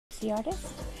Tipsy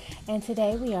Artist, and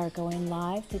today we are going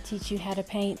live to teach you how to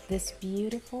paint this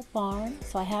beautiful barn.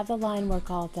 So I have the line work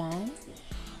all done,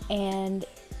 and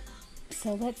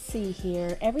so let's see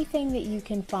here. Everything that you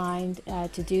can find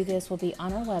to do this will be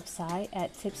on our website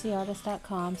at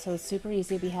tipsyartist.com, so it's super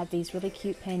easy. We have these really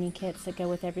cute painting kits that go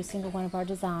with every single one of our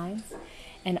designs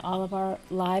and all of our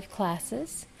live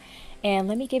classes. And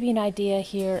let me give you an idea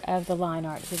here of the line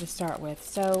art to start with.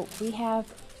 So we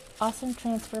have awesome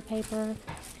transfer paper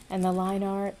and the line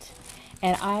art,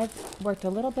 and I've worked a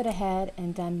little bit ahead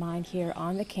and done mine here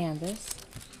on the canvas.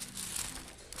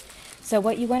 So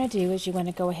what you want to do is you want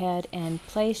to go ahead and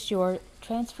place your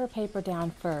transfer paper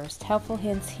down first. Helpful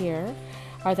hints here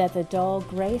are that the dull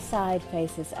gray side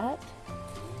faces up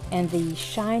and the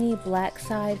shiny black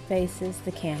side faces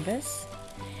the canvas.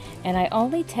 And I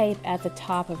only tape at the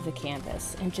top of the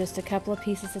canvas, and just a couple of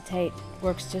pieces of tape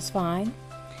works just fine.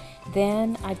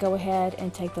 Then I go ahead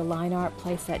and take the line art,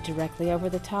 place that directly over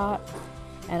the top,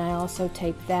 and I also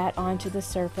tape that onto the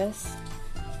surface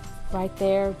right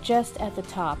there just at the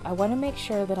top. I want to make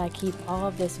sure that I keep all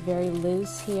of this very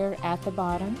loose here at the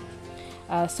bottom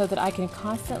so that I can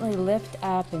constantly lift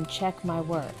up and check my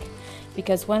work.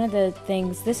 Because one of the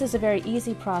things, this is a very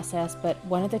easy process, but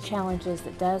one of the challenges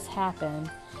that does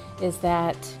happen is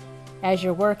that as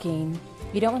you're working,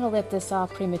 you don't want to lift this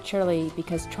off prematurely,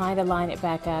 because trying to line it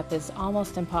back up is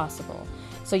almost impossible.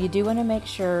 So you do want to make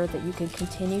sure that you can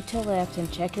continue to lift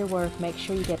and check your work, make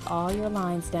sure you get all your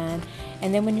lines done,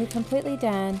 and then when you're completely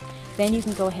done, then you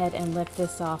can go ahead and lift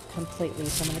this off completely.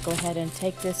 So I'm going to go ahead and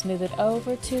take this, move it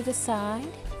over to the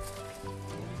side.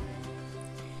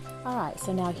 Alright,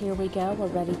 so now here we go. We're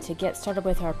ready to get started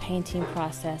with our painting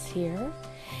process here.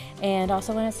 And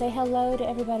also want to say hello to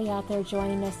everybody out there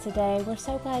joining us today. We're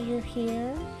so glad you're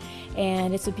here.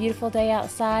 And it's a beautiful day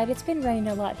outside. It's been raining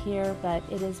a lot here, but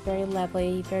it is very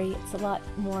lovely. It's a lot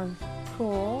more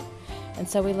cool. And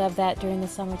so we love that during the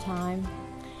summertime.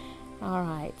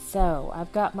 Alright, so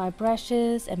I've got my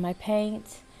brushes and my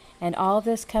paint. And all of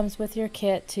this comes with your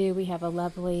kit too. We have a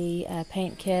lovely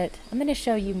paint kit. I'm going to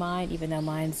show you mine, even though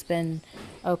mine's been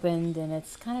opened and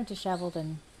it's kind of disheveled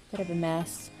and a bit of a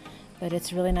mess. But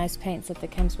it's a really nice paint set that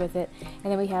comes with it.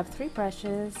 And then we have 3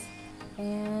 brushes,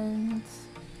 and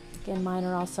again, mine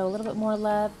are also a little bit more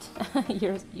loved.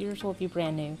 yours will be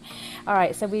brand new.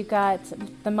 Alright, so we've got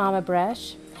the Mama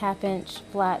brush, 1/2-inch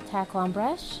flat tack-on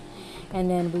brush, and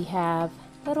then we have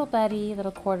Little Buddy,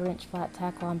 little 1/4-inch flat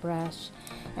tack-on brush,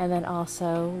 and then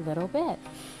also Little Bit.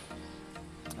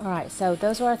 Alright, so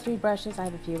those are our 3 brushes. I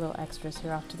have a few little extras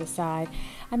here off to the side.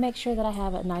 I make sure that I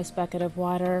have a nice bucket of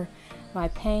water, my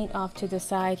paint off to the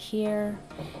side here,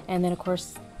 and then of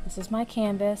course this is my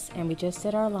canvas, and we just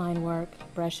did our line work,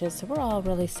 brushes, so we're all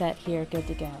really set here, good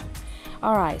to go.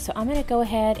 Alright, so I'm going to go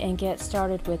ahead and get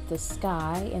started with the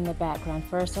sky in the background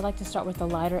first. I like to start with the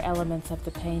lighter elements of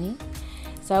the painting.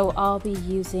 So I'll be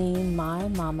using my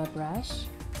Mama brush,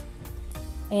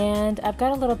 and I've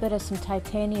got a little bit of some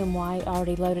titanium white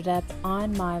already loaded up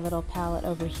on my little palette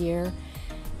over here.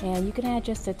 And you can add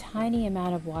just a tiny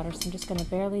amount of water, so I'm just going to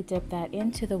barely dip that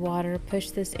into the water,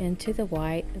 push this into the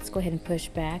white. Let's go ahead and push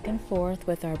back and forth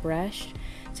with our brush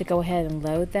to go ahead and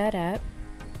load that up.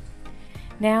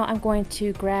 Now I'm going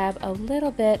to grab a little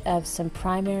bit of some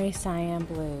primary cyan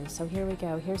blue. So here we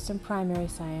go. Here's some primary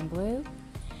cyan blue.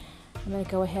 I'm going to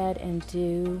go ahead and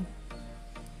do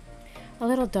a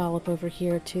little dollop over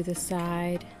here to the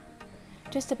side.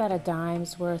 Just about a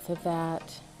dime's worth of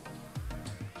that.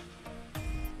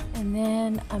 And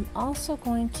then I'm also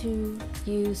going to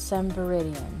use some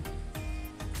Viridian.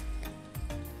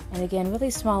 And again, really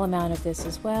small amount of this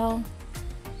as well.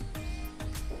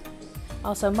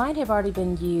 Also, mine have already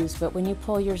been used, but when you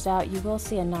pull yours out, you will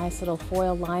see a nice little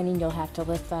foil lining. You'll have to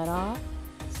lift that off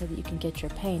so that you can get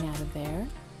your paint out of there.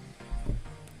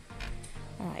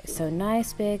 Alright, so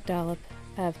nice big dollop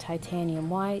of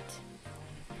titanium white.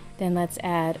 Then let's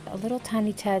add a little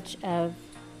tiny touch of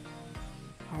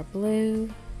our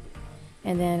blue,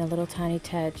 and then a little tiny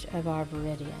touch of our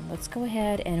Viridian. Let's go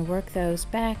ahead and work those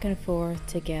back and forth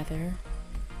together.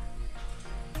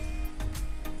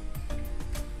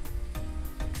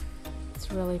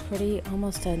 It's really pretty,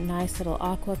 almost a nice little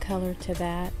aqua color to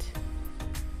that.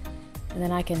 And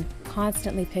then I can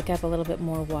constantly pick up a little bit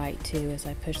more white too as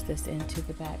I push this into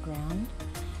the background.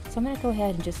 So I'm going to go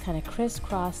ahead and just kind of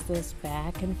crisscross this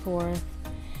back and forth.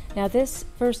 Now this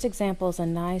first example is a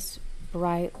nice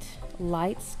bright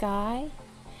light sky.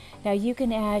 Now you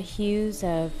can add hues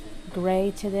of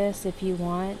gray to this if you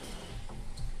want.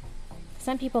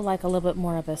 Some people like a little bit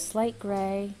more of a slate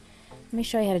gray. Let me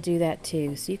show you how to do that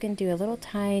too. So you can do a little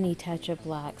tiny touch of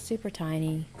black, super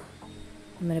tiny.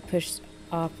 I'm going to push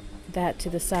off that to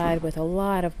the side with a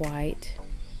lot of white.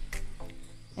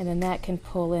 And then that can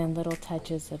pull in little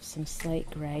touches of some slate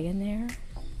gray in there.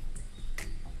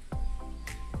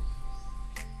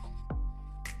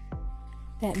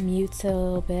 That mutes it a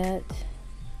little bit.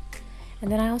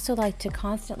 And then I also like to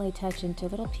constantly touch into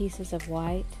little pieces of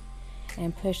white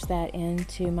and push that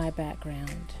into my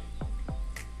background.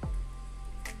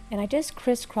 And I just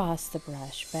crisscross the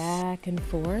brush back and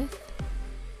forth.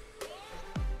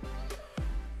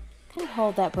 Kind of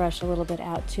hold that brush a little bit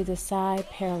out to the side,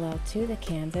 parallel to the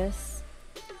canvas.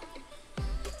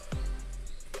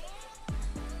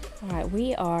 All right,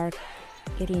 we are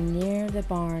getting near the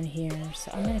barn here,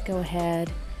 so I'm going to go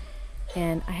ahead,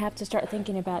 and I have to start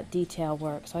thinking about detail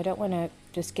work, so I don't want to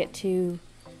just get too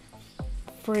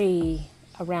free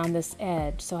around this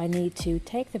edge. So I need to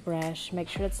take the brush, make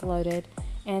sure it's loaded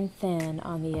and thin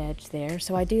on the edge there.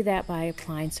 So I do that by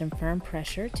applying some firm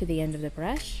pressure to the end of the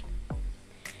brush.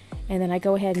 And then I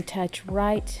go ahead and touch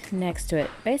right next to it.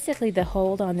 Basically, the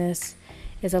hold on this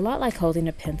is a lot like holding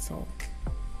a pencil.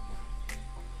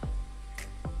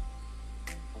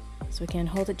 So again,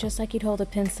 hold it just like you'd hold a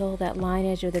pencil. That line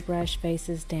edge of the brush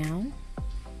faces down.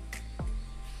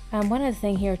 One other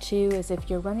thing here too is if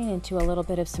you're running into a little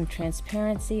bit of some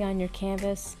transparency on your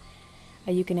canvas,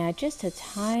 you can add just a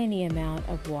tiny amount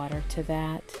of water to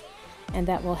that, and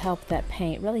that will help that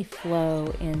paint really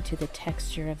flow into the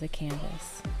texture of the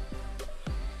canvas.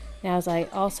 Now as I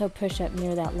also push up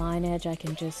near that line edge, I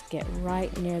can just get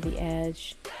right near the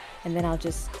edge, and then I'll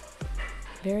just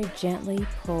very gently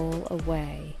pull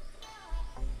away.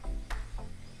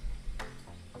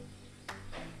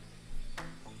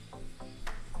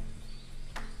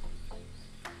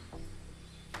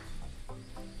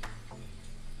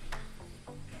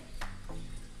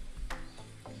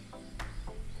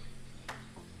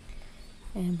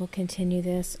 And we'll continue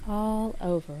this all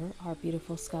over our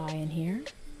beautiful sky in here.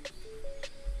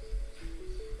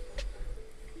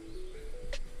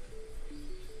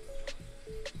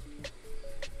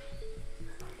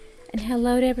 And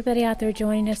hello to everybody out there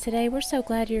joining us today. We're so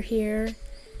glad you're here.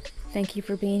 Thank you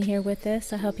for being here with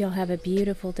us. I hope y'all have a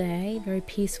beautiful day, very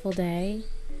peaceful day.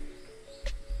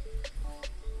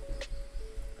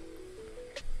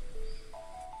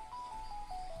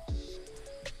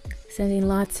 Sending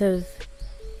lots of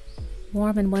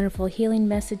warm and wonderful healing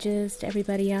messages to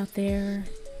everybody out there.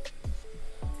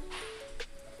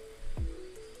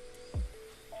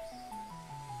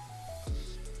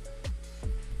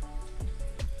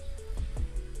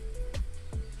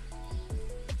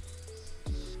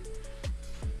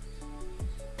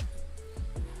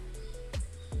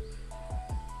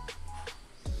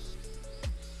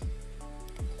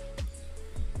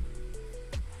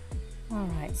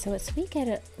 Alright, so as we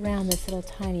get around this little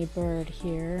tiny bird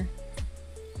here,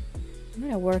 I'm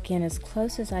going to work in as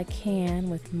close as I can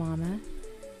with Mama,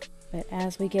 but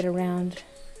as we get around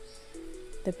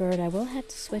the bird, I will have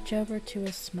to switch over to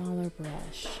a smaller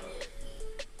brush.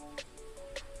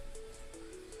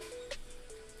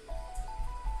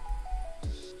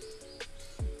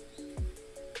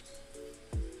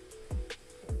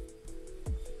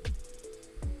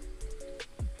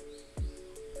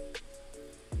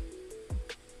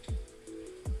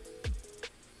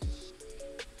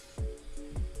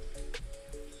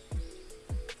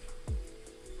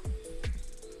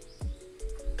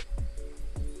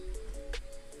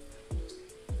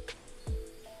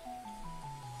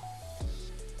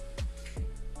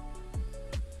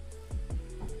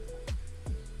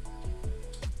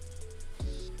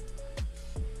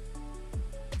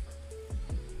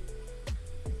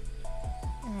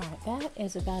 That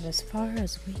is about as far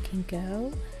as we can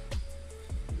go.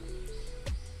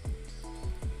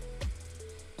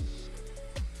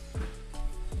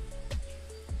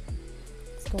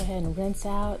 Let's go ahead and rinse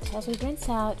out. As we rinse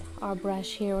out our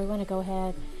brush here, we want to go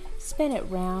ahead, spin it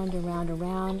round and round and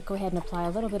round. Go ahead and apply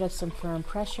a little bit of some firm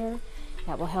pressure.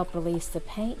 That will help release the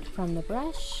paint from the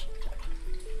brush.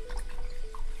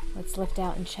 Let's lift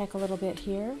out and check a little bit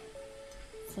here.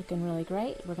 It's looking really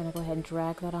great. We're going to go ahead and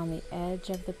drag that on the edge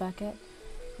of the bucket.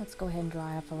 Let's go ahead and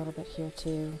dry up a little bit here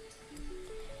too.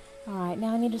 Alright,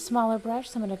 now I need a smaller brush,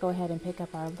 so I'm going to go ahead and pick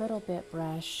up our little bit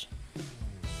brush.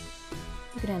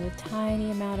 You can add a tiny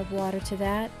amount of water to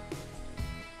that.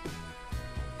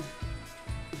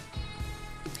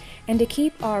 And to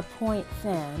keep our point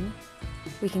thin,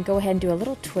 we can go ahead and do a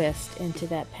little twist into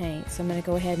that paint. So I'm going to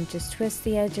go ahead and just twist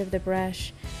the edge of the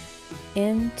brush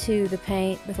into the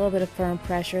paint with a little bit of firm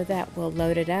pressure. That will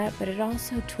load it up, but it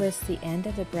also twists the end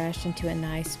of the brush into a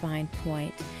nice fine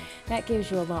point. That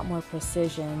gives you a lot more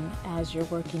precision as you're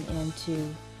working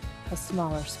into a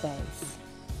smaller space.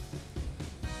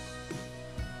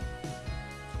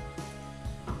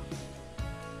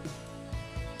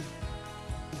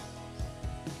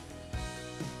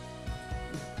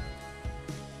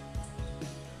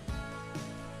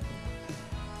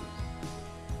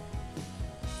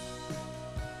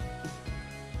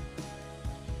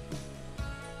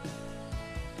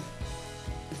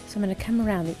 So I'm going to come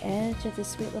around the edge of the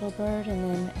sweet little bird, and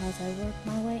then as I work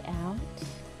my way out,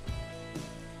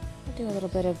 I'll do a little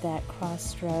bit of that cross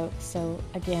stroke. So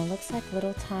again, looks like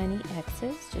little tiny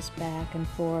X's, just back and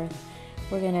forth.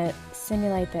 We're going to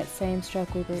simulate that same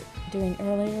stroke we were doing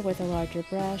earlier with a larger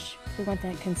brush. We want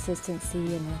that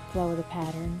consistency and the flow of the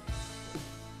pattern.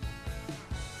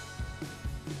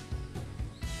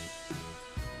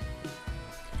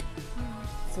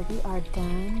 So we are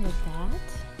done with that.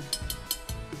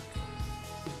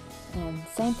 And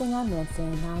same thing on this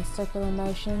end, nice circular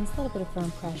motions, a little bit of firm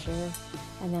pressure,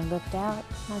 and then lift out,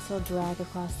 nice little drag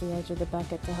across the edge of the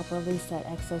bucket to help release that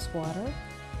excess water,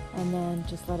 and then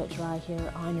just let it dry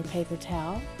here on your paper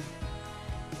towel.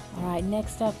 Alright,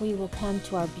 next up we will come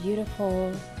to our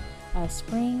beautiful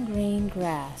spring green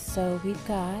grass. So we've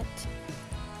got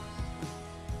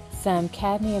some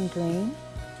cadmium green.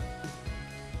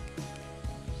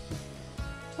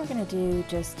 We're going to do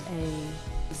just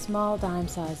a small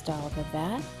dime-sized dollop of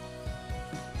that.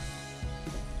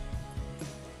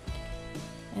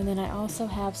 And then I also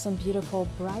have some beautiful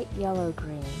bright yellow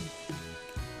green.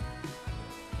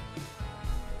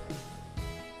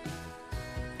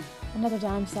 Another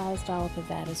dime-sized dollop of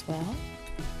that as well.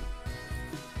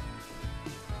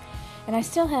 And I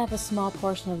still have a small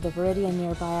portion of the Viridian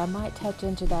nearby. I might touch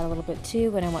into that a little bit too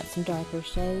when I want some darker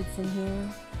shades in here.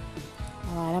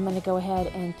 Alright, I'm going to go ahead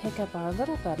and pick up our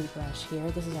little buddy brush here.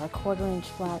 This is our 1/4 inch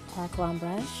flat tack-on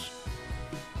brush.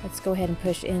 Let's go ahead and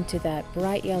push into that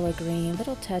bright yellow green,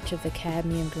 little touch of the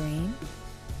cadmium green.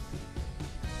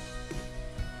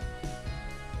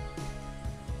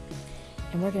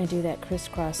 And we're going to do that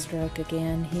crisscross stroke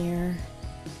again here.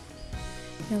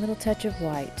 And a little touch of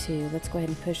white too. Let's go ahead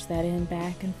and push that in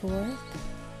back and forth.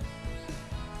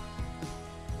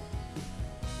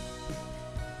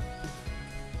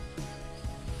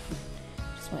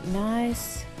 Just want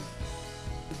nice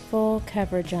full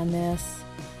coverage on this.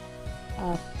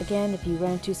 Again, if you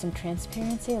run into some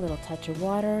transparency, a little touch of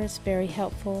water is very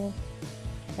helpful.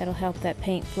 That'll help that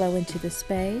paint flow into the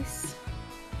space.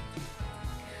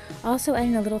 Also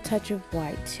adding a little touch of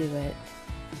white to it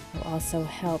will also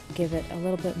help give it a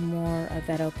little bit more of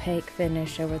that opaque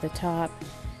finish over the top.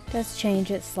 It does change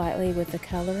it slightly with the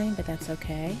coloring, but that's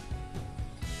okay.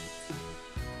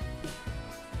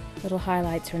 Little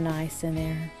highlights are nice in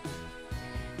there.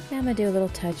 Now I'm going to do a little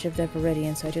touch of the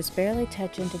Viridian, so I just barely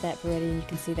touch into that Viridian. You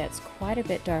can see that's quite a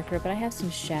bit darker, but I have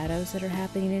some shadows that are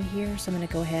happening in here, so I'm going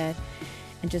to go ahead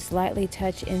and just lightly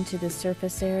touch into the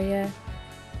surface area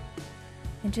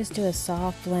and just do a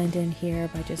soft blend in here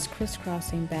by just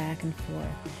crisscrossing back and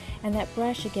forth. And that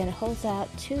brush again holds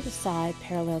out to the side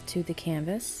parallel to the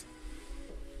canvas.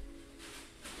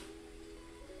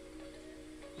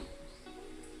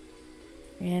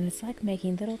 And it's like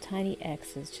making little tiny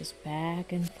X's just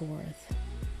back and forth.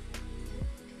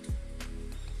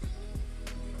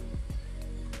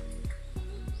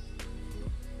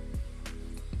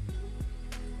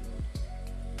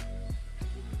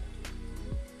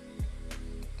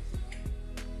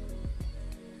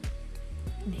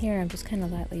 And here I'm just kind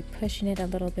of lightly pushing it a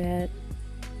little bit.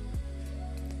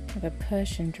 Kind of a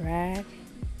push and drag.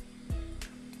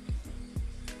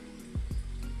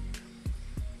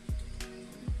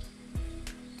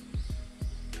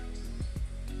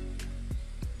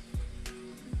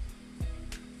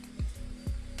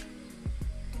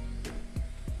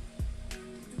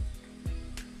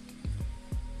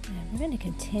 We're going to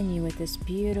continue with this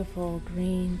beautiful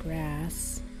green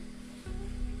grass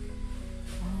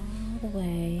all the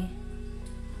way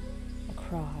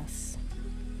across.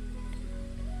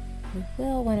 We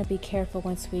will want to be careful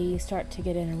once we start to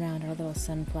get in around our little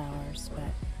sunflowers,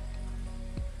 but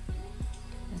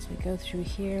as we go through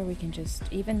here we can just,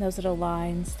 even those little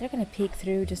lines, they're going to peek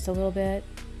through just a little bit.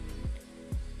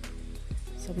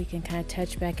 So we can kind of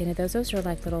touch back into those. Those are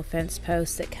like little fence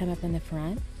posts that come up in the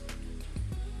front.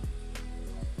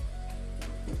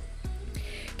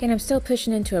 Again, I'm still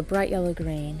pushing into a bright yellow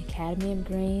green, cadmium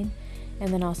green,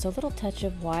 and then also a little touch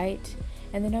of white.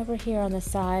 And then over here on the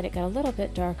side, it got a little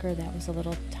bit darker. That was a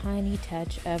little tiny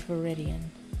touch of Viridian.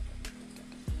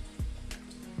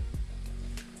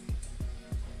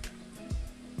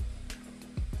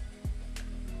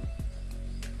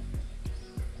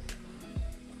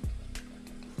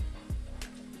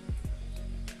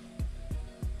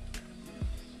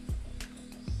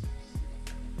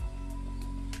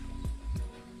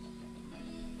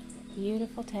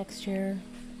 Beautiful texture.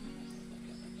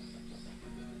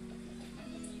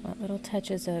 Want little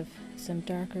touches of some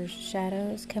darker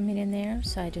shadows coming in there,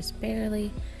 so I just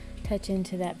barely touch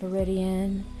into that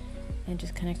Viridian and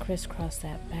just kind of crisscross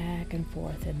that back and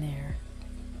forth in there.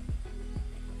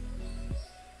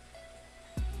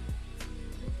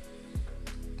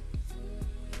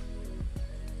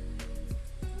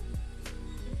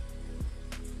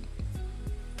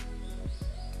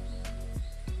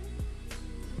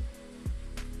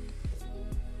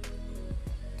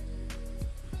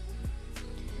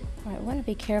 All right, I want to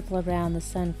be careful around the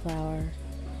sunflower.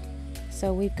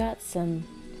 So we've got some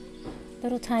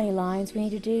little tiny lines we need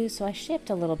to do, so I shift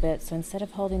a little bit. So instead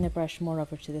of holding the brush more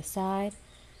over to the side,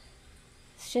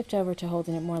 shift over to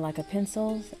holding it more like a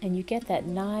pencil, and you get that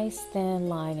nice thin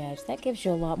line edge. That gives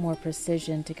you a lot more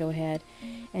precision to go ahead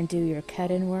and do your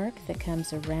cut-in work that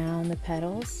comes around the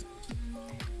petals.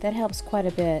 That helps quite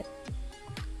a bit.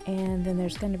 And then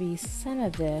there's going to be some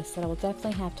of this that I will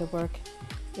definitely have to work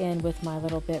in with my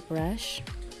little bit brush.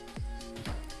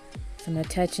 So I'm going to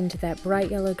touch into that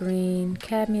bright yellow green,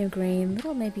 cadmium green,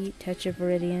 little maybe touch of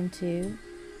viridian too.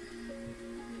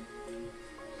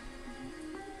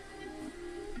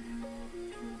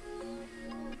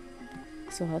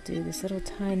 So I'll do this little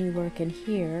tiny work in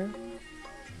here.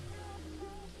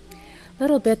 A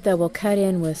little bit though we'll cut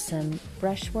in with some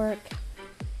brushwork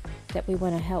that we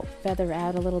want to help feather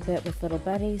out a little bit with Little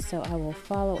Buddy. So I will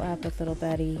follow up with Little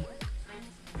Buddy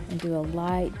and do a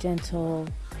light, gentle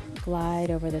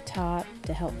glide over the top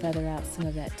to help feather out some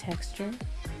of that texture.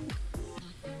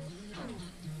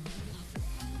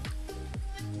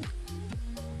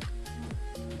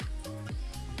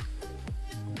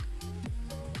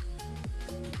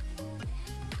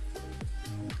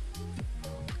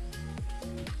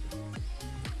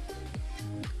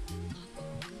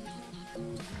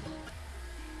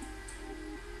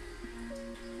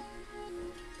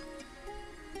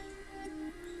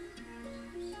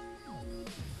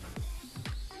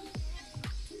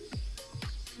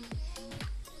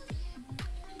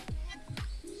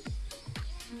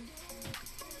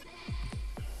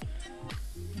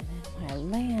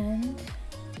 Land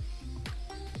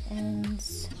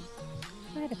ends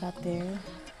right about there.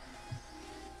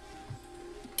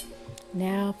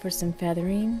 Now for some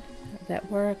feathering of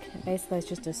that work. Basically it's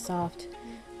just a soft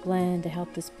blend to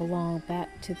help this belong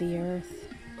back to the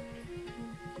earth.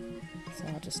 So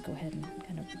I'll just go ahead and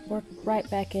kind of work right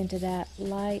back into that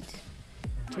light,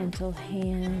 gentle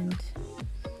hand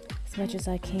as much as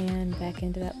I can back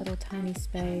into that little tiny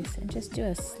space, and just do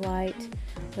a slight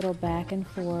little back and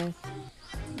forth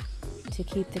to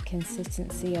keep the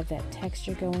consistency of that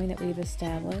texture going that we've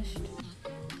established.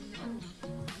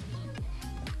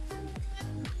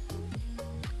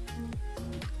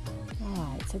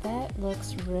 Alright, so that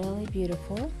looks really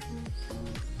beautiful.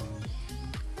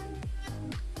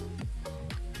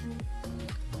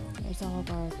 There's all of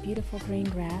our beautiful green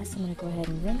grass. I'm going to go ahead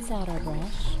and rinse out our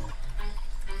brush.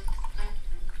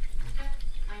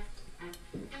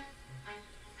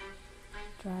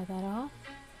 Dry that off.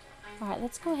 Alright,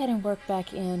 let's go ahead and work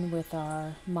back in with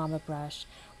our mama brush.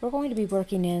 We're going to be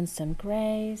working in some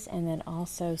grays and then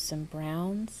also some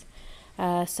browns.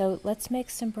 So let's make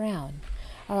some brown.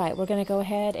 Alright, we're going to go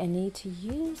ahead and need to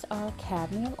use our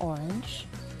cadmium orange.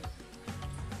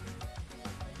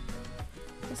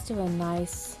 Just do a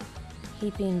nice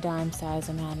heaping dime size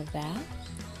amount of that.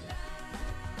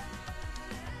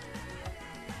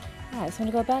 Alright, so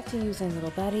I'm going to go back to using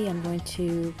Little Buddy. I'm going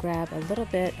to grab a little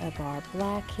bit of our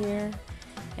black here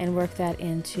and work that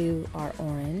into our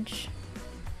orange.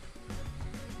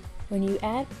 When you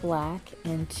add black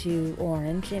into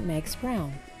orange, it makes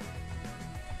brown.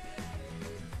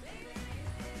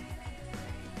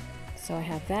 So I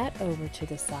have that over to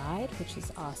the side, which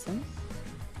is awesome.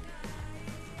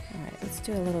 Alright, let's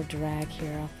do a little drag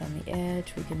here off on the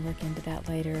edge. We can work into that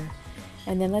later.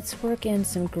 And then let's work in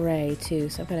some gray too.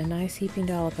 So I've got a nice heaping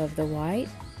dollop of the white.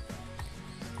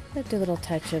 Let's do a little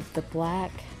touch of the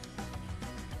black.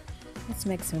 Let's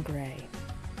make some gray.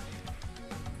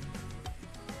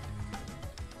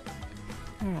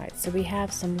 Alright, so we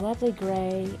have some lovely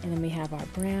gray, and then we have our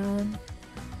brown.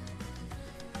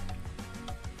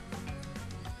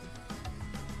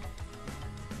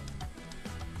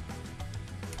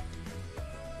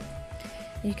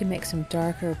 You can make some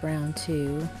darker brown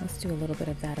too. Let's do a little bit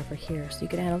of that over here. So you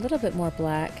can add a little bit more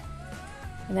black,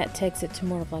 and that takes it to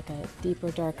more of like a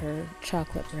deeper, darker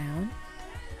chocolate brown.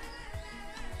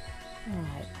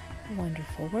 Alright,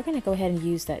 wonderful. We're going to go ahead and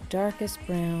use that darkest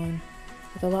brown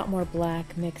with a lot more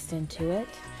black mixed into it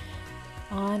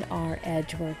on our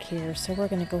edge work here. So we're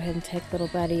going to go ahead and take Little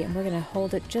Buddy and we're going to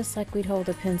hold it just like we'd hold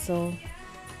a pencil.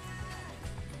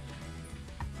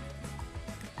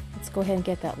 Go ahead and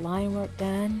get that line work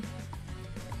done.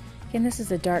 Again, this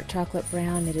is a dark chocolate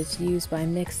brown that is used by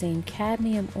mixing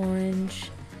cadmium orange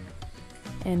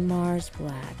and Mars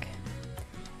black.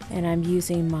 And I'm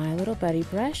using my Little Buddy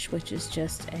brush, which is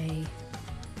just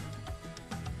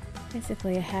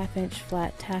basically a 1/2 inch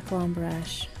flat tack-on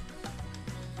brush.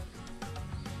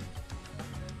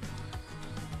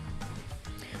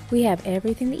 We have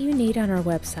everything that you need on our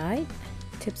website,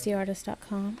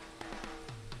 tipsyartist.com.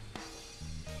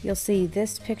 you'll see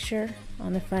this picture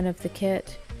on the front of the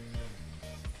kit,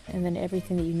 and then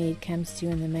everything that you need comes to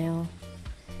you in the mail.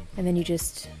 And then you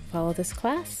just follow this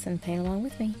class and paint along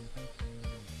with me.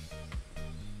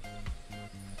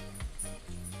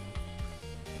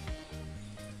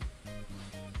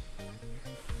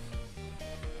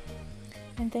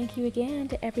 And thank you again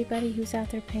to everybody who's out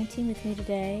there painting with me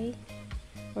today,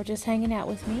 or just hanging out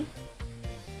with me.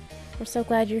 We're so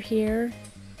glad you're here.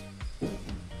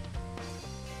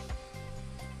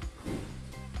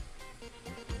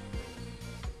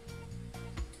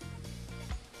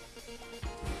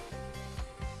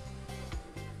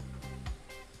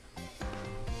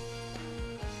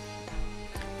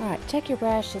 Alright, check your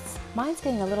brush. Mine's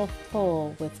getting a little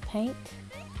full with paint,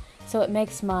 so it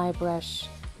makes my brush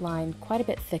line quite a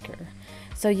bit thicker.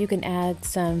 So you can add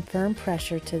some firm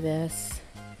pressure to this,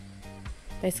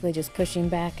 basically just pushing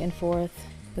back and forth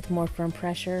with more firm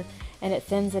pressure, and it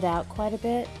thins it out quite a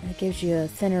bit, and it gives you a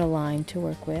thinner line to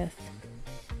work with.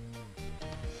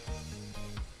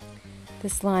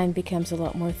 This line becomes a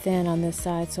lot more thin on this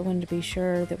side, so I wanted to be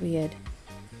sure that we had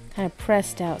kind of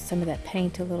pressed out some of that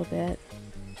paint a little bit.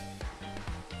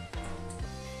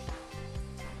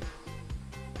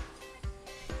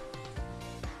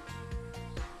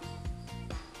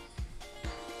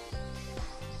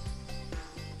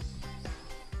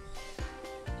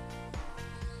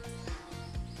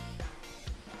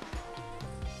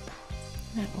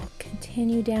 I will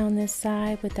continue down this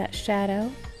side with that shadow.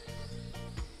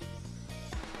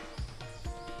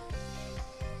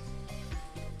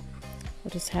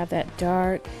 We'll just have that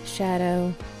dark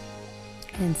shadow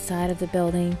inside of the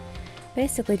building.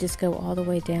 Basically just go all the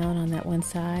way down on that one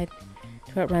side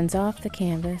so it runs off the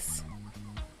canvas,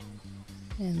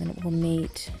 and then it will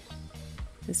meet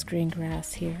this green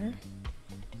grass here.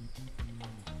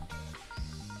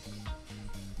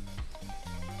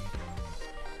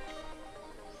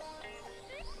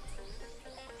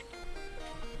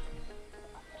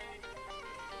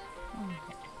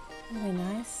 Really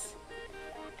nice.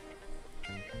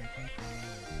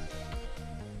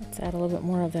 Let's add a little bit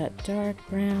more of that dark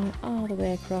brown all the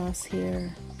way across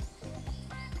here.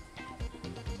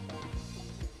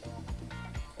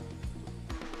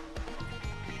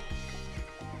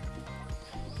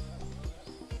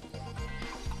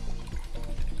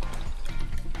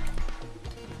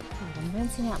 I'm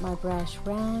rinsing out my brush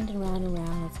round and round and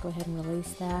round. Let's go ahead and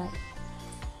release that.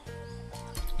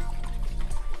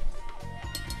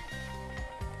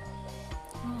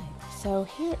 So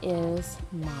here is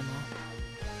Mama,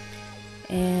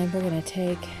 and we're going to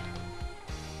take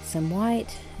some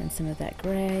white and some of that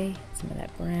gray, some of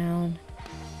that brown,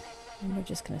 and we're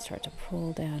just going to start to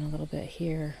pull down a little bit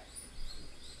here.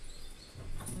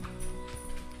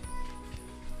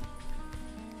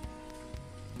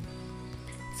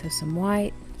 So some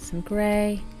white, some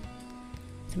gray,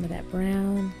 some of that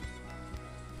brown.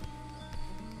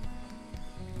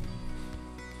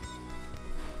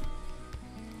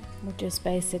 We're just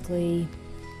basically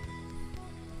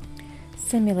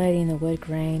simulating the wood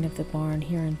grain of the barn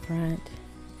here in front.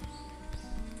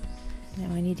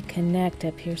 Now I need to connect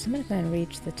up here, so I'm going to go and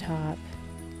reach the top.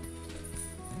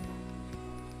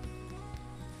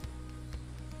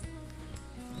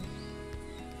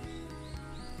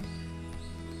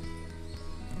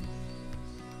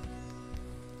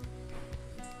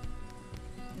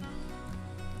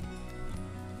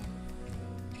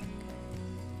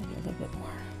 Maybe a little bit more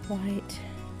white.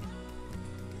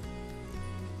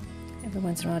 Every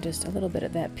once in a while, just a little bit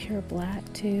of that pure black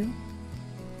too.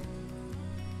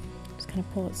 Just kind of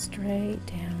pull it straight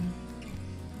down.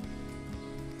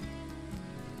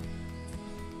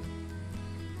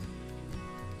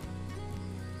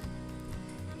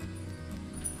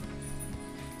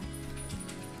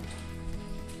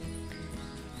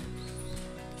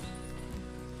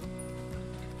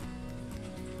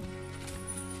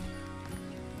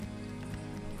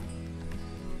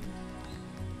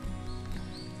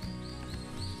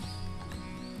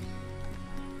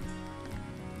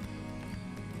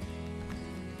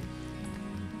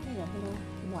 A little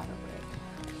water break.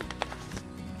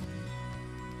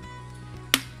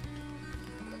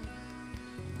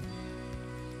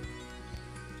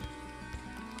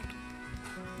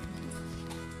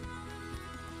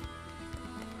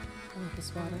 I love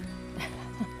this water.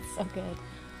 It's so good.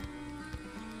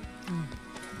 I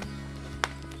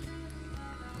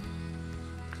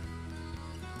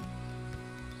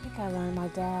think I learned my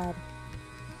dad.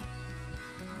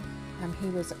 He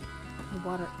was a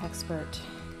water expert.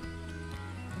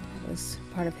 Was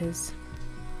part of his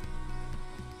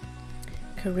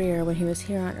career when he was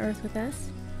here on Earth with us,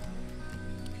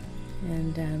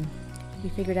 and We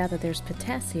figured out that there's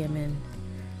potassium in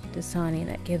Dasani, and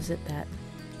that gives it that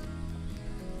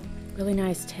really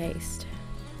nice taste.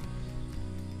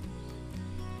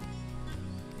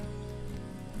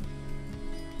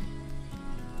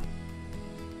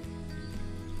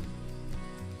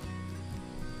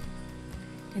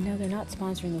 And no, they're not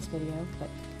sponsoring this video, but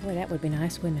boy, that would be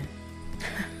nice, wouldn't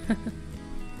it?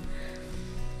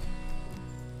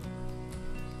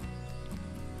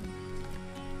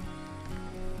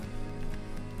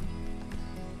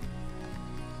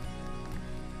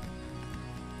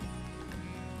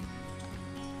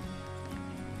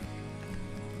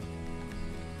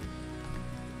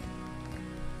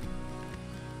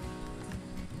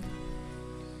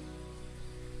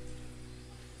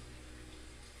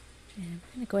 And I'm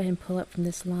going to go ahead and pull up from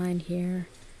this line here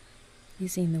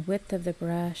using the width of the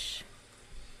brush.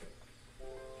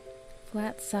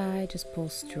 Flat side, just pull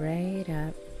straight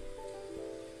up.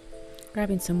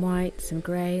 Grabbing some white, some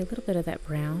gray, a little bit of that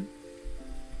brown.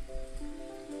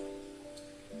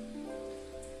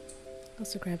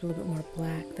 Also grabbed a little bit more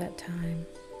black that time.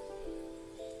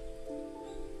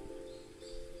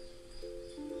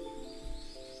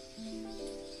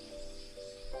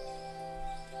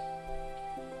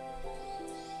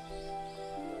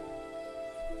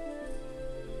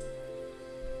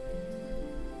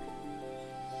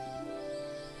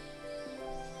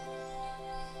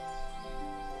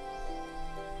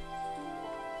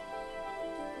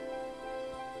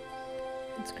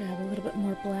 Let's grab a little bit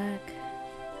more black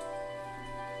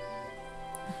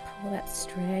and pull that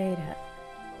straight up.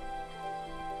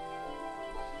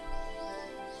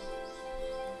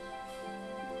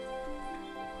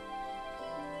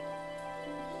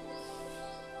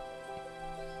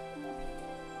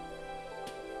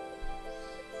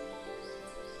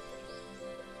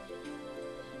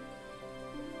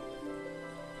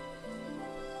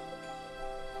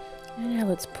 And now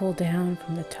let's pull down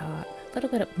from the top. A little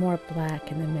bit more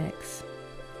black in the mix.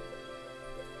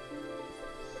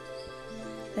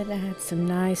 That adds some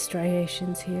nice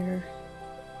striations here.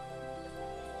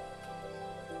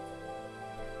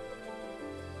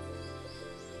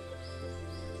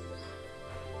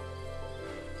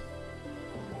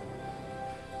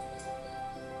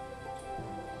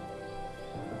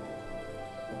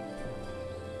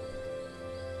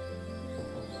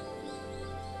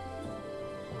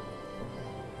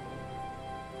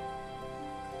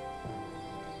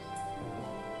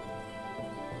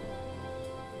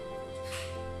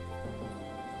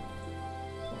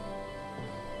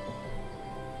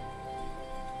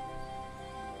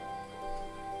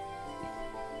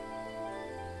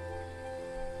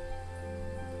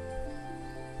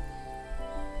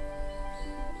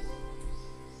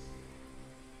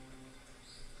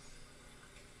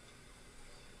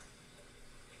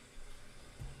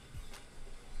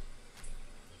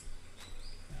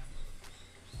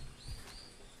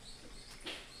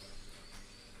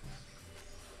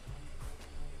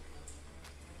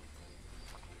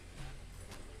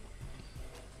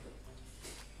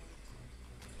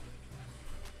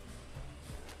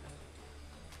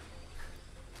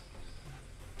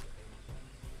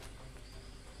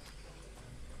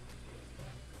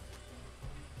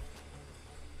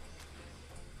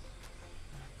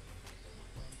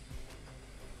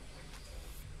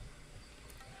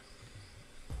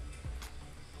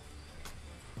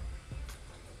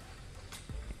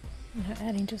 Now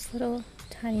adding just little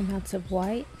tiny amounts of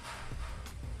white.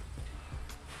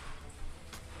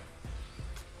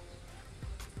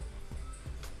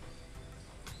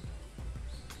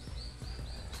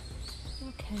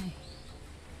 Okay.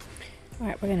 All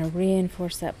right, we're going to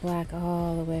reinforce that black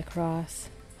all the way across.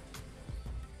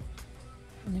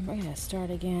 And then we're going to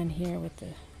start again here with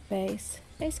the base.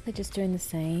 Basically just doing the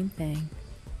same thing.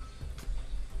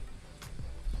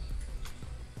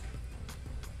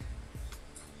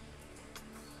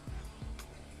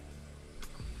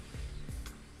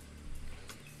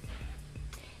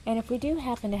 And if we do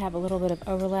happen to have a little bit of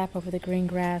overlap over the green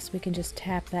grass, we can just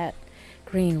tap that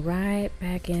green right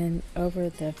back in over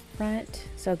the front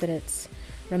so that it's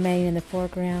remaining in the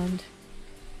foreground.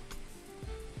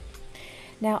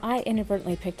 Now I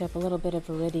inadvertently picked up a little bit of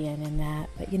Viridian in that,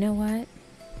 but you know what?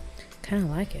 Kind of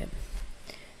like it.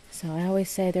 So I always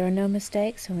say there are no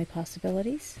mistakes, only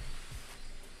possibilities.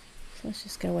 So let's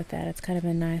just go with that. It's kind of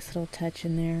a nice little touch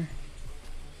in there.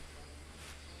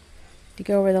 If you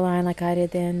go over the line like I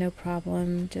did then, no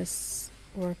problem. Just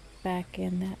work back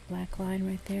in that black line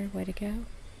right there. Way to go.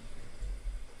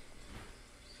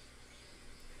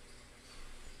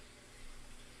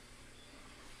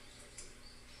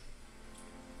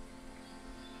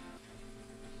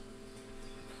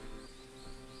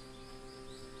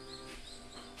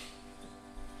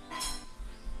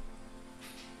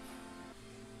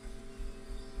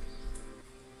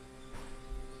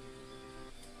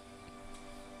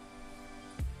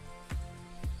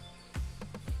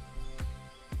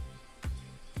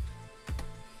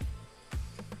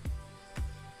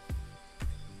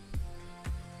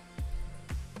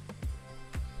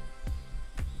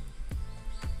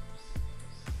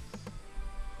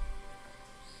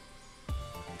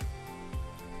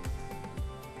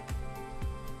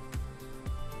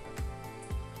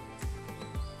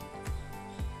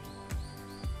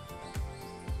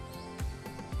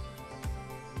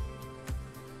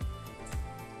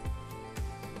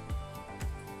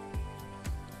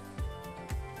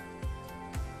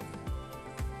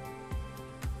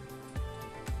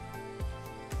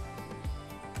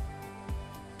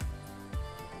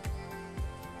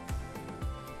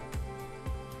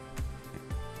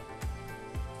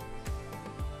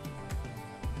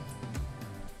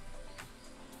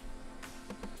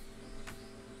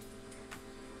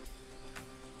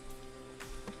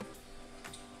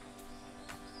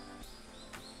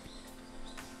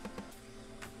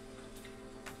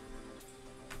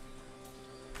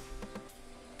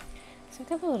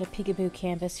 got a little peekaboo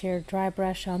canvas here, dry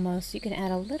brush almost. You can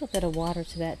add a little bit of water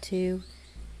to that too.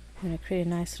 I'm going to create a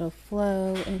nice little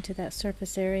flow into that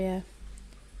surface area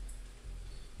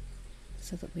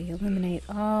so that we eliminate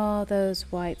all those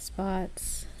white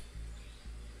spots.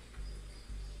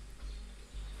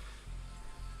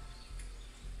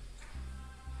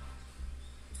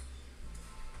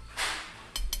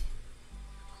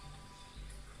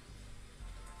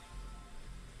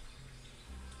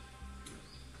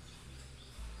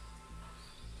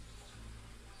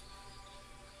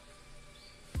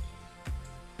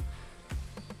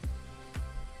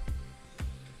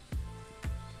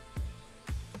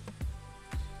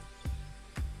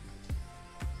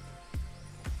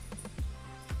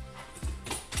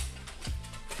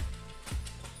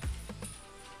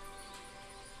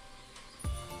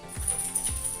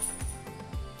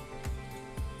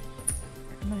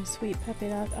 My sweet puppy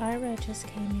dog Ira just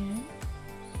came in.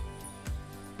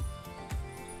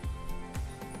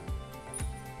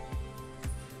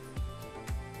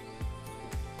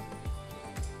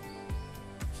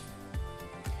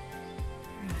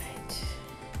 Right.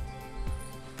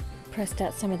 Pressed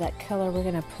out some of that color. We're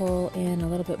going to pull in a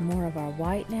little bit more of our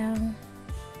white now.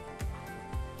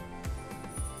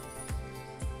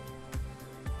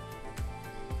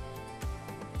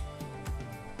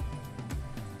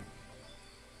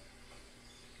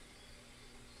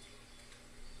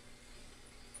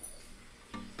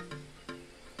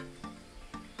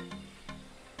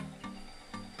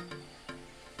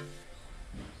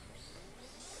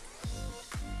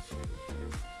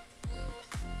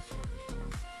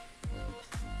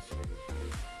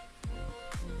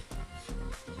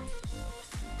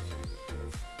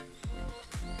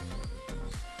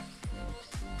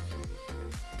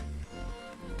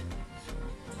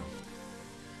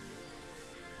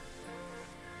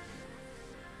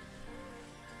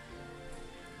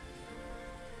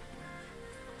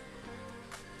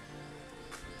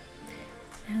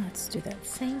 Now let's do that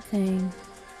same thing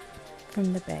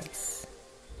from the base.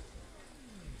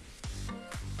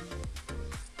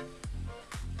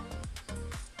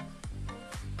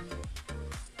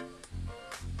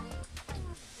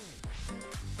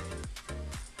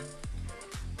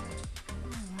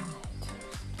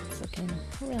 It's looking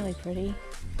really pretty.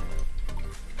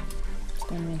 Just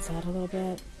going to rinse out a little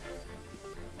bit.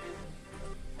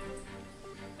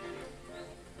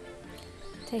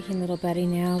 Taking little Buddy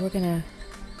now, we're going to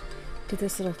do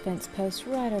this little fence post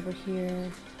right over here.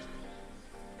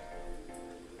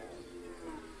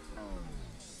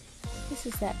 This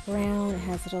is that brown. It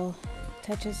has little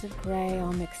touches of gray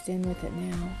all mixed in with it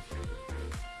now.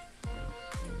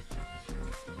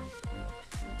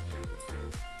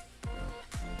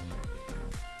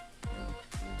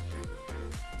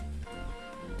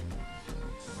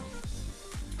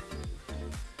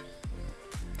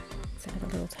 Let's add a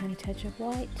little tiny touch of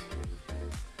white.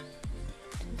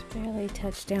 Barely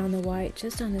touch down the white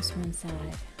just on this one side.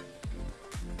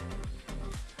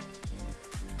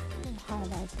 A little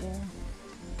highlight there.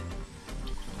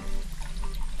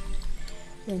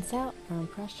 Rinse out, firm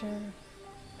pressure,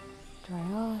 dry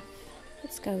off.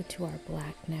 Let's go to our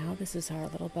black now. This is our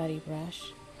little Buddy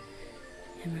brush.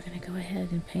 And we're going to go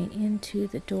ahead and paint into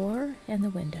the door and the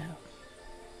window.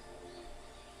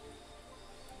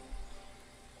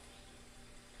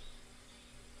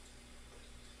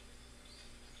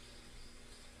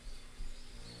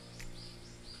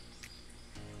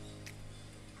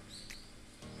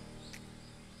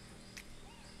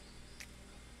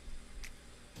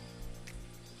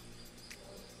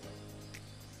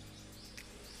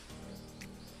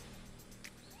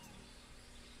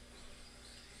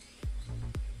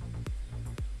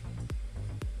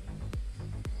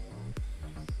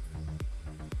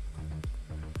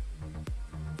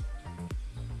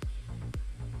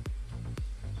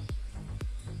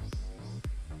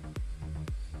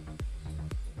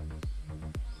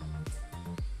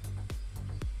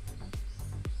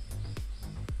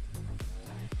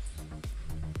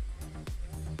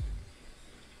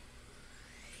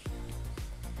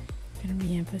 Going to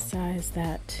re-emphasize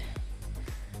that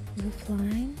roof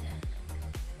line,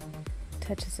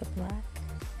 touches of black.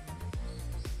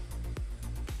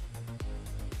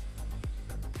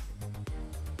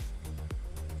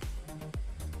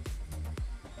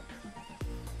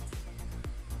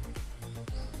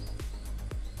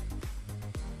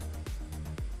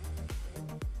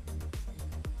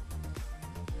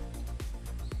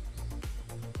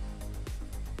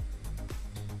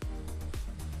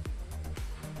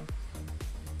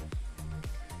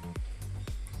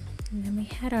 And then we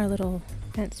had our little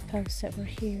fence posts over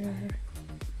here.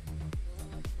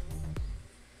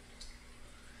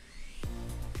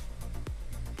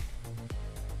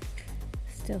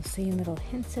 Still seeing little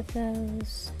hints of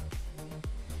those.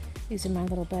 Using my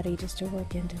little buddy just to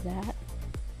work into that.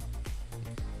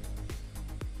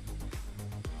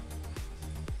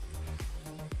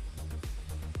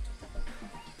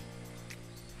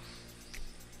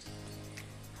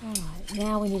 Alright,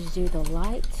 now we need to do the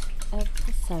light of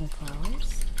the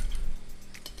sunflowers.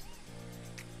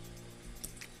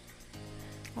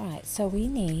 Alright, so we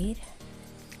need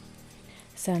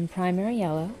some primary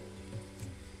yellow,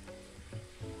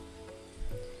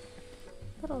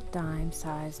 little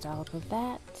dime-sized dollop of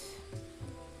that,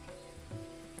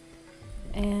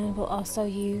 and we'll also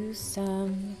use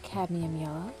some cadmium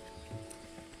yellow.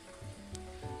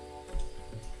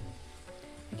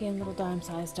 Again, little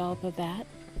dime-sized dollop of that.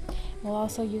 We'll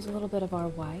also use a little bit of our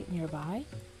white nearby.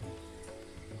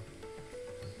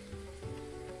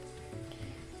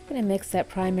 I'm going to mix that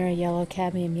primary yellow,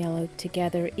 cadmium yellow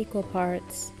together equal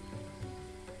parts.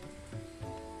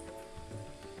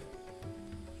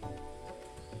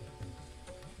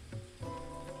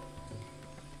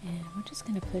 And we're just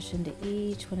going to push into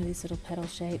each one of these little petal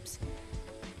shapes.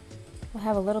 We'll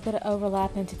have a little bit of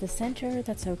overlap into the center.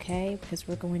 That's okay, because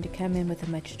we're going to come in with a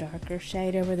much darker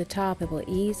shade over the top. It will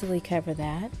easily cover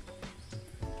that.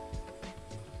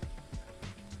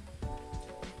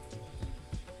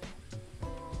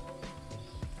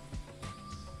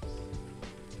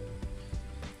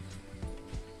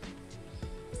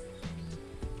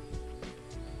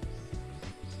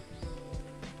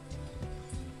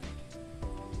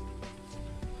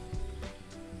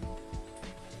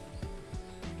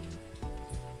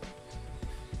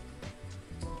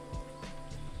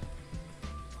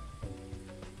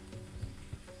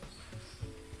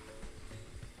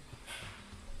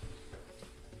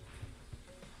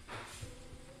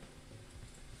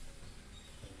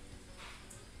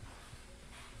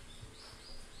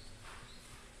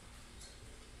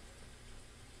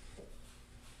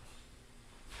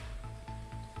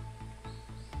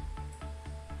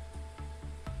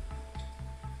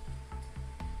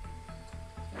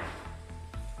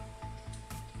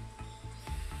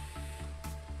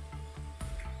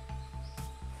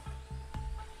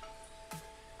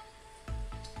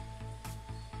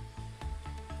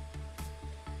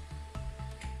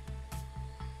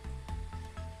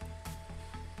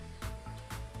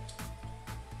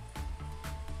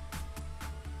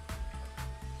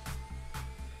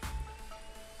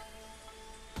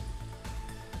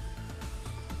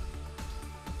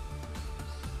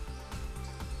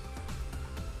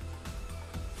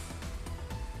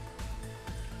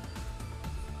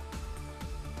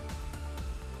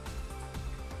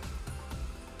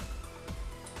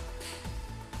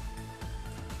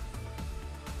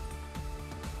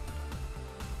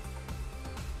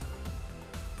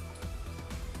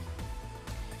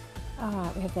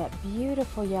 Alright, we have that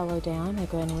beautiful yellow down. I'm going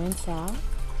to go ahead and rinse out.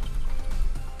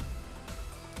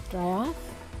 Dry off.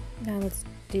 Now let's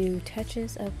do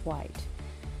touches of white.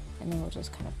 And then we'll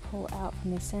just kind of pull out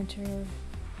from the center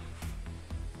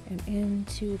and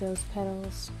into those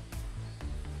petals.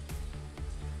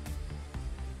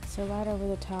 So right over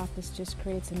the top, this just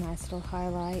creates a nice little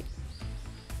highlight.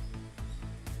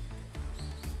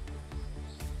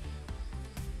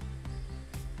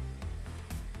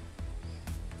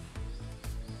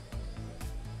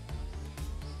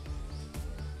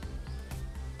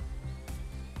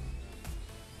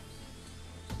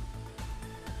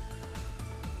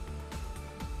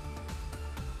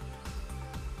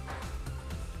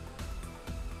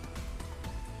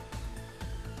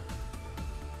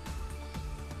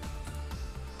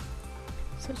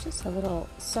 So it's just a little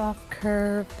soft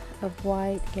curve of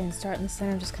white. Again, start in the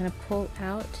center, just kind of pull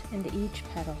out into each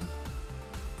petal.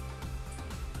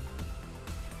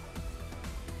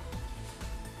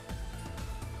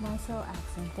 Nice little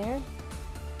accent there.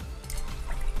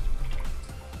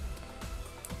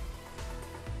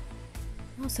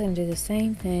 I'm also going to do the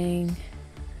same thing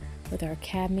with our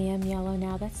cadmium yellow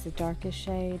now. That's the darkest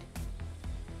shade.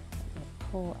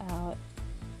 Pull out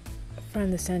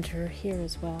from the center here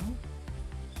as well.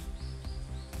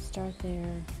 Start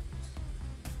there.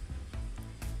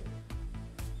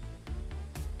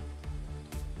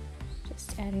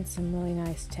 Just adding some really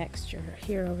nice texture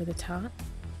here over the top.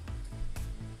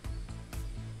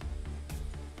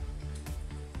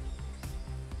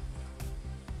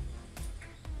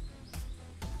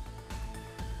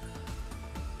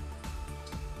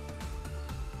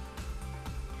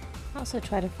 Also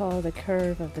try to follow the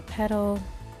curve of the petal.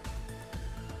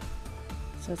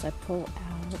 So as I pull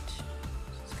out,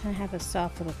 kind of have a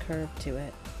soft little curve to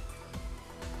it.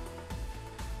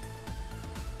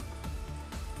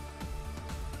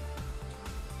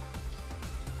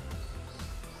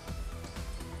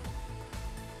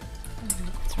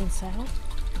 And so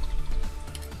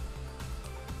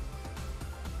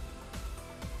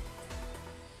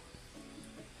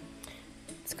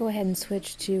let's go ahead and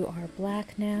switch to our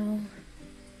black now.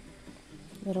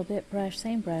 Little bit brush,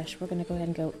 same brush. We're going to go ahead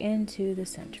and go into the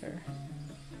center.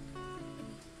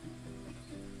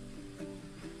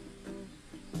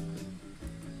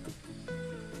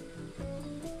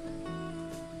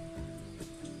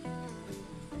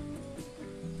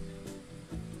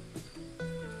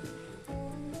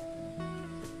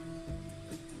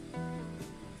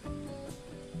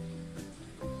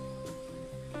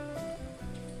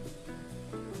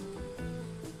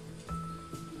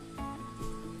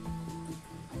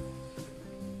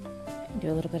 Do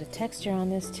a little bit of texture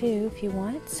on this too if you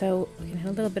want, so we can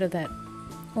have a little bit of that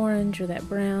orange or that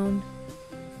brown.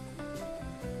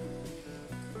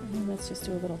 And let's just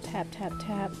do a little tap, tap,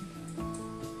 tap.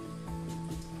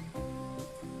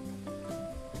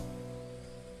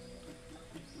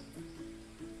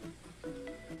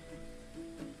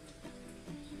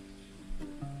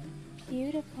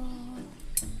 Beautiful.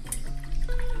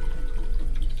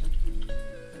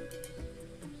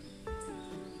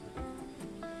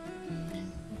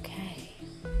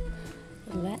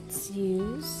 Let's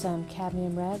use some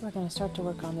cadmium red. We're going to start to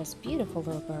work on this beautiful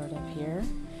little bird up here.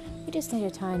 We just need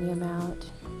a tiny amount,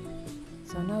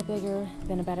 so no bigger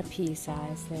than about a pea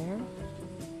size there.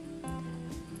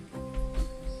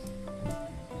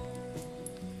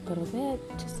 A little bit,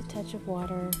 just a touch of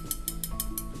water.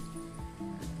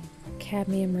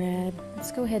 Cadmium red.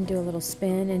 Let's go ahead and do a little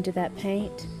spin into that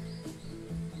paint.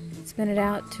 Spin it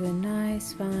out to a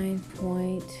nice fine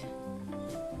point.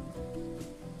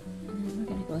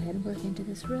 Go ahead and work into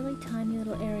this really tiny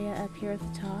little area up here at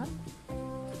the top.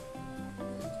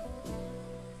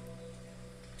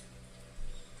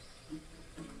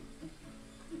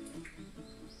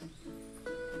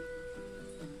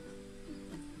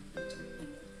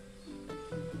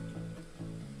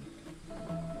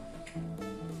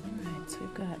 Alright, so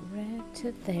we've got red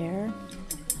to there.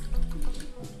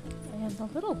 And the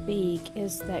little beak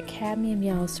is that cadmium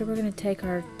yellow, so we're going to take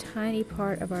our tiny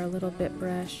part of our little bit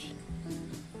brush.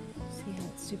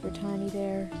 Super tiny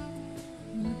there,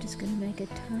 and we're just going to make a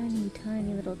tiny,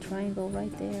 tiny little triangle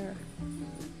right there.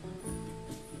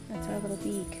 That's our little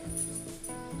beak.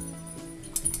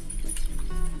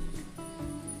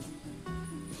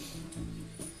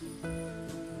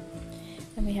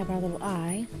 Then we have our little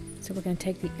eye, so we're going to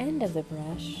take the end of the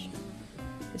brush,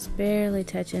 just barely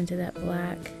touch into that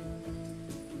black.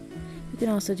 You can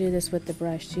also do this with the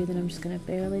brush too, then I'm just going to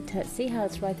barely touch. See how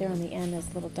it's right there on the end, this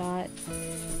little dot?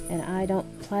 And I don't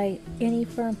apply any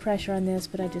firm pressure on this,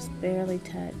 but I just barely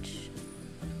touch.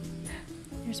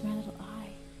 There's my little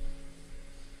eye.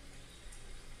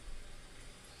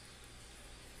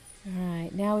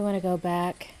 Alright, now we want to go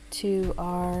back to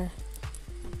our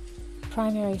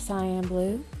primary cyan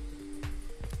blue.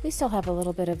 We still have a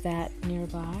little bit of that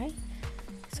nearby.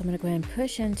 So I'm going to go ahead and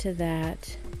push into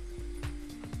that.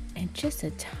 And just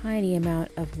a tiny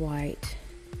amount of white.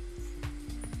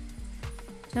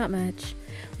 Not much.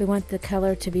 We want the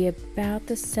color to be about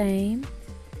the same.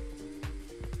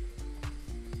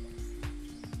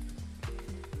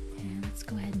 And let's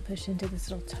go ahead and push into this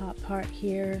little top part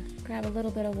here. Grab a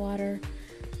little bit of water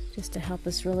just to help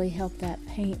us really help that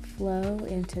paint flow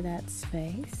into that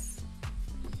space.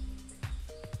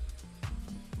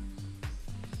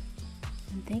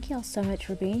 And thank you all so much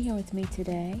for being here with me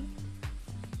today.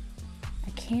 I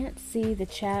can't see the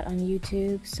chat on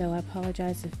YouTube, so I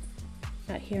apologize if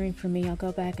not hearing from me. I'll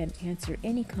go back and answer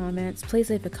any comments. Please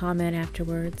leave a comment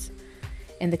afterwards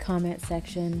in the comment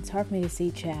section. It's hard for me to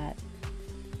see chat.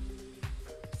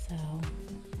 So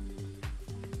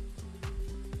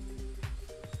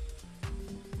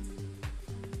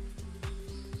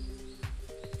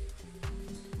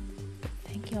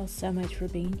thank you all so much for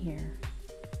being here.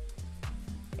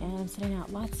 And I'm sending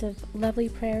out lots of lovely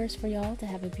prayers for y'all to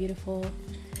have a beautiful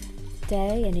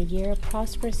day and a year, a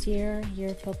prosperous year, a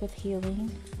year filled with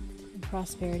healing and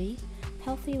prosperity,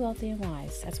 healthy, wealthy, and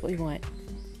wise. That's what we want.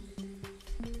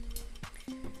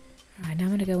 All right, now I'm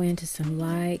going to go into some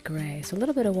light gray. So a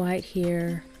little bit of white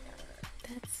here.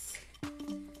 That's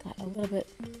got a little bit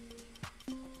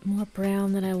more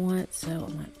brown than I want, so I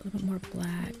want a little bit more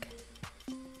black,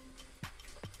 a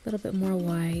little bit more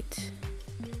white.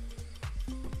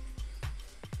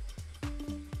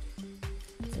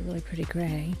 It's a really pretty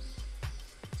gray.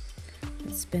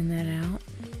 Let's spin that out.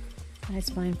 Nice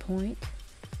fine point.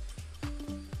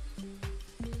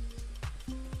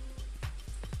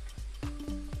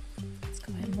 Let's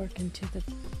go ahead and work into the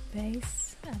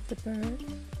base of the bird.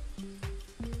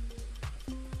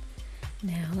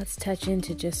 Now let's touch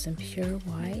into just some pure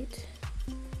white.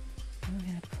 And we're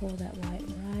going to pull that white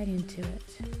right into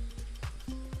it.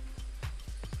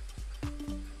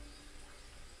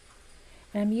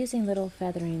 And I'm using little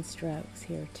feathering strokes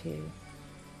here too.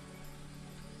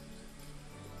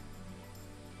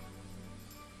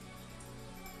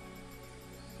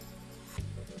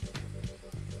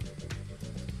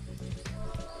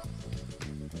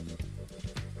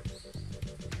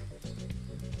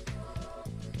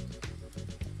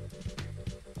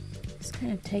 Just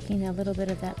kind of taking a little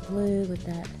bit of that blue with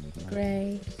that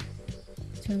gray,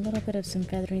 doing a little bit of some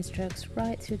feathering strokes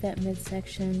right through that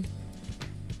midsection.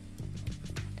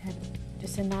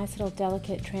 Just a nice little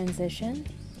delicate transition,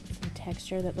 some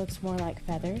texture that looks more like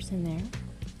feathers in there.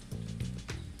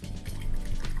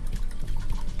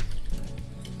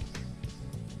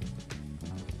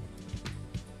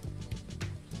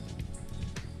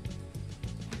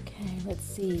 Okay, let's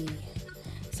see.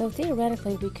 So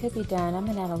theoretically we could be done. I'm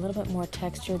going to add a little bit more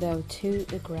texture though to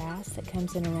the grass that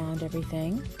comes in around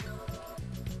everything.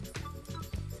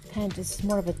 Kind of just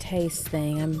more of a taste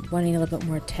thing. I'm wanting a little bit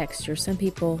more texture. Some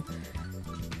people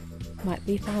might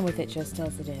be fine with it just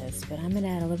as it is, but I'm going to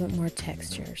add a little bit more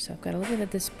texture. So I've got a little bit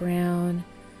of this brown,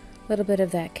 a little bit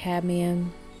of that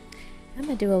cadmium. I'm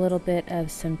going to do a little bit of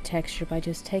some texture by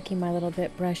just taking my little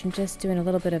bit brush and just doing a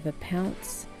little bit of a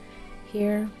pounce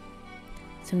here.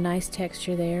 Some nice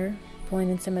texture there. Pulling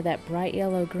in some of that bright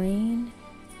yellow green.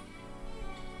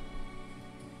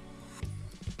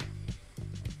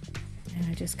 And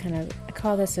I just kind of, I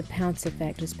call this a pounce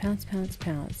effect. Just pounce, pounce,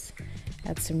 pounce.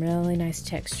 Add some really nice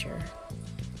texture.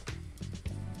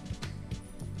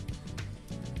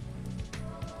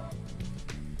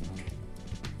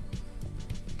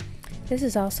 This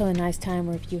is also a nice time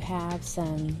where if you have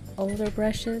some older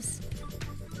brushes,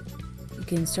 you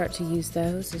can start to use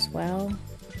those as well.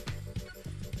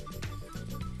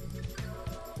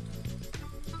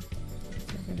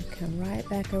 So we're going to come right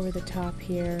back over the top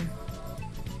here.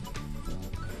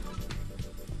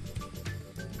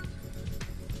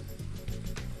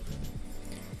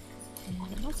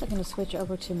 I'm also going to switch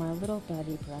over to my Little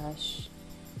Buddy brush.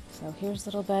 So here's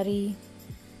Little Buddy.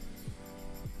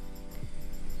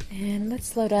 And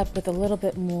let's load up with a little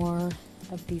bit more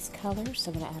of these colors.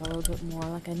 So I'm going to add a little bit more,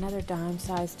 like another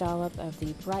dime-sized dollop of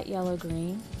the bright yellow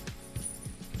green.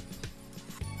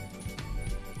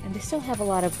 And we still have a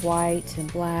lot of white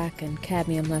and black and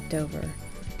cadmium left over.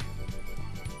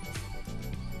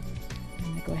 I'm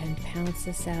going to go ahead and pounce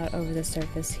this out over the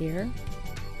surface here.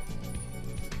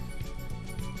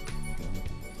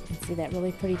 See that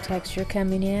really pretty texture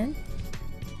coming in.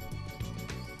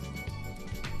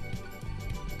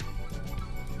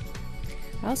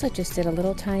 I also just did a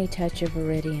little tiny touch of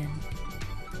Viridian.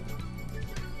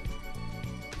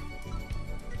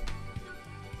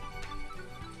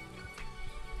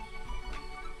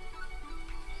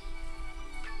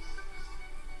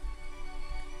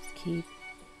 Just keep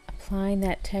applying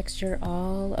that texture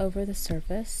all over the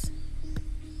surface.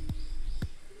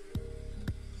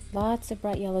 Lots of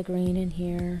bright yellow green in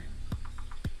here.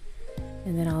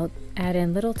 And then I'll add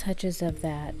in little touches of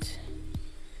that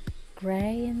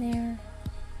gray in there.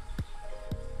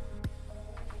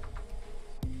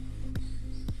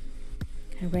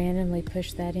 I randomly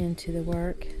push that into the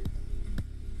work.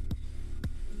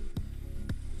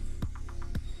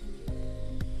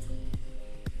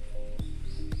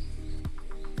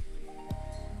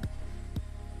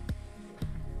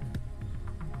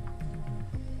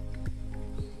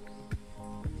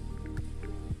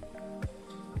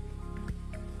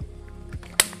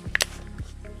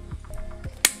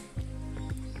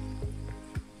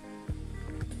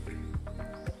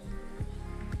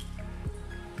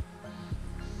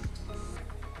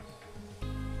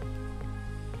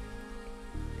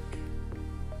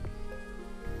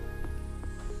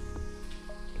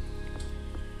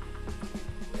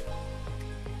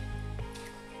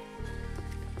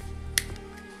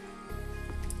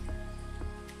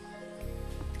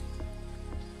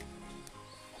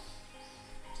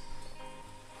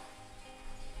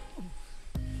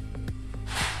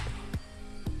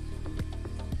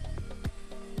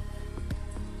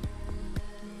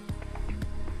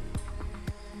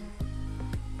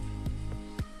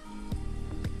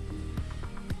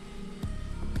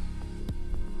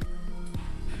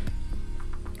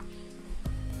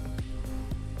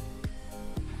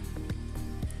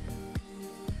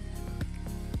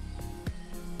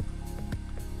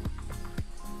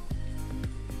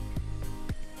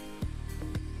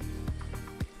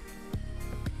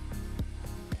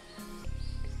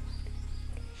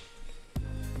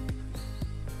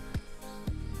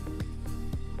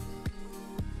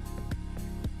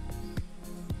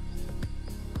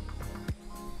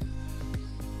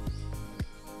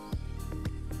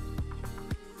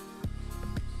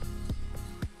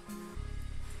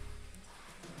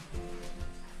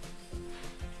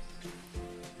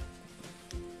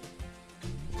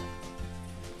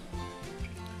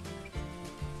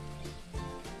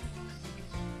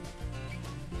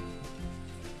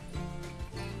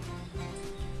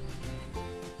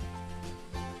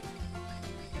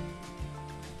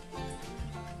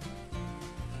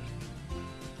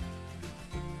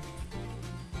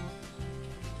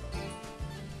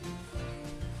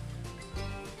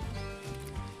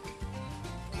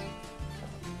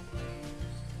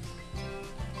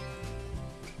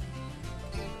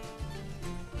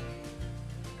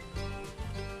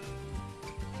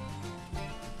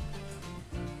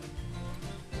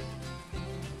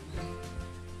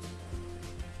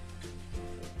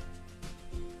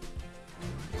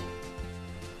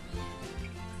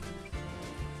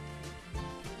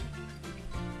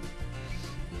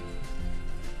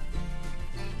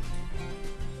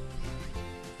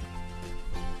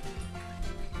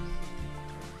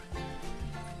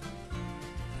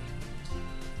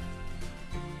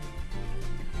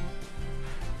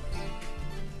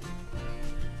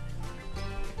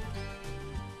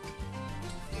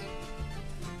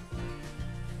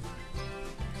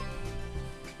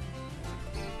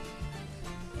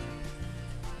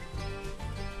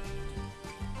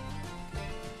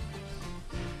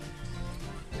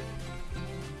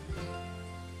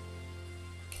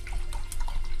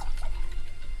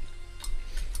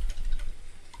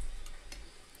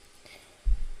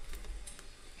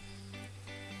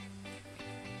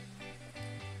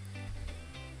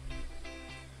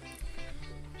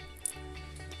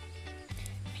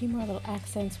 few more little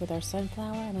accents with our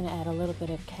sunflower. I'm going to add a little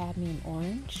bit of cadmium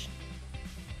orange.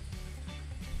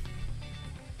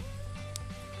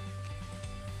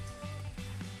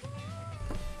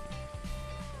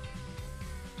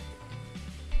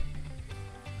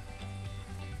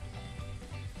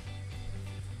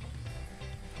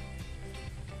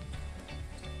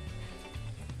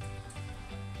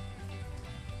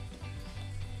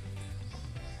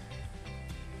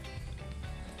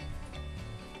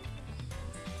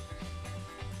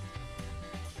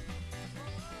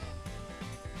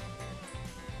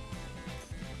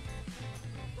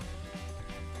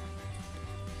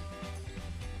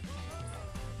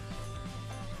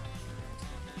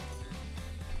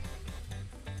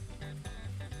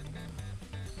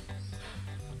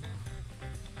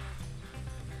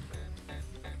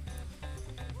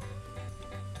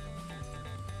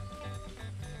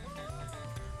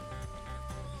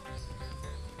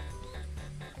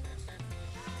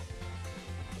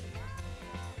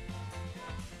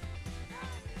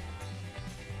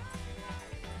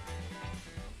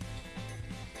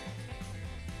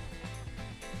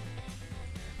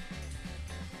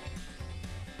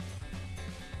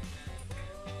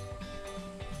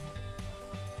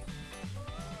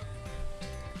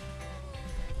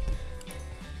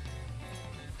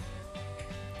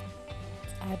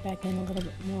 Add back in a little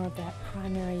bit more of that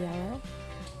primary yellow.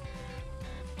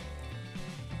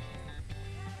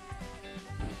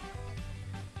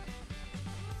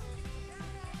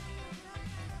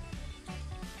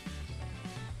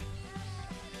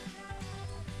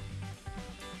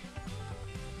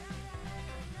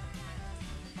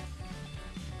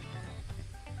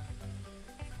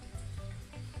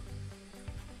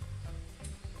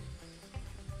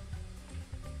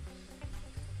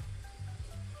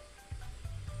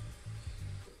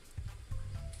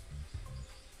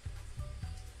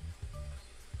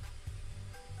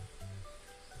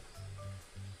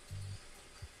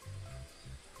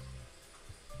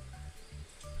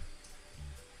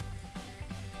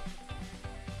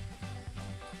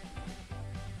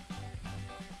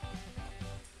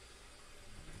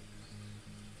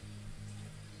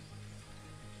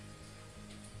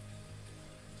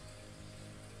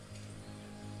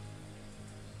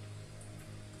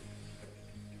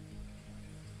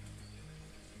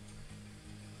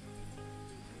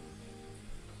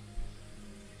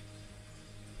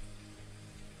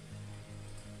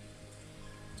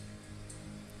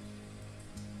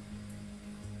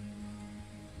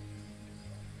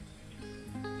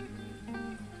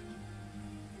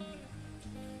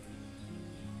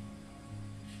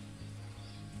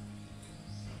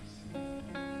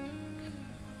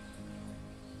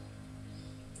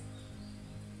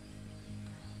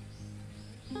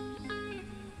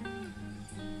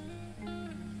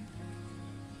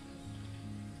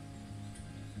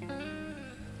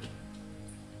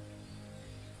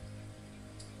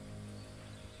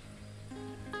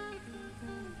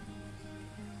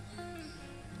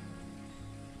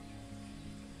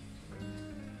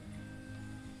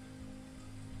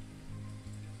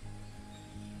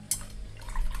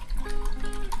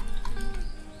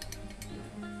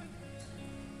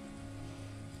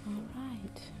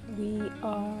 We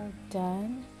are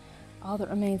done. All that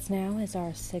remains now is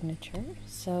our signature.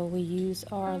 So we use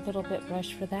our little bit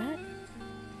brush for that.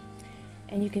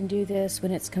 And you can do this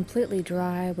when it's completely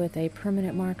dry with a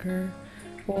permanent marker,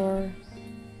 or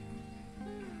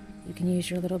you can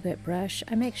use your little bit brush.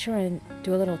 I make sure and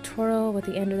do a little twirl with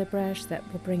the end of the brush that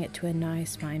will bring it to a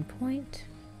nice fine point.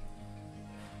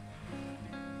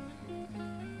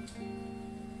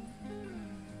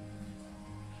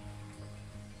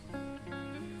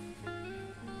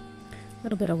 A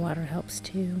little bit of water helps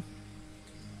too.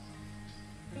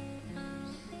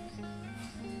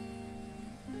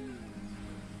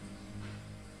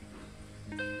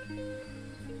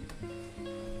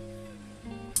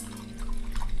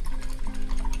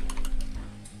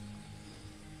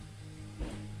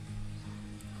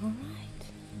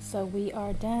 So we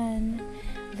are done.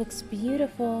 Looks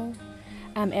beautiful.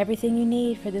 Everything you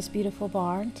need for this beautiful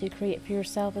barn to create for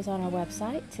yourself is on our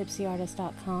website,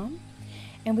 tipsyartist.com.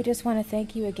 And we just want to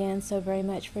thank you again so very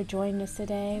much for joining us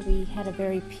today. We had a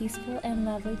very peaceful and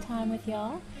lovely time with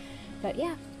y'all. But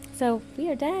yeah, so we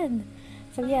are done.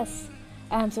 So yes,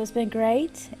 so it's been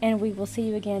great, and we will see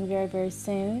you again very, very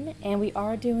soon. And we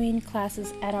are doing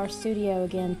classes at our studio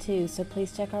again too, so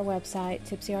please check our website,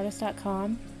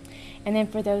 tipsyartist.com. And then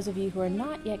for those of you who are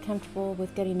not yet comfortable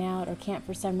with getting out or can't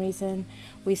for some reason,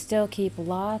 we still keep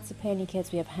lots of painting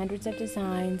kits. We have hundreds of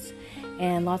designs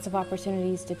and lots of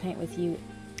opportunities to paint with you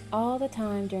all the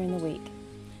time during the week.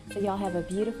 So y'all have a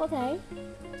beautiful day,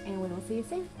 and we will see you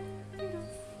soon.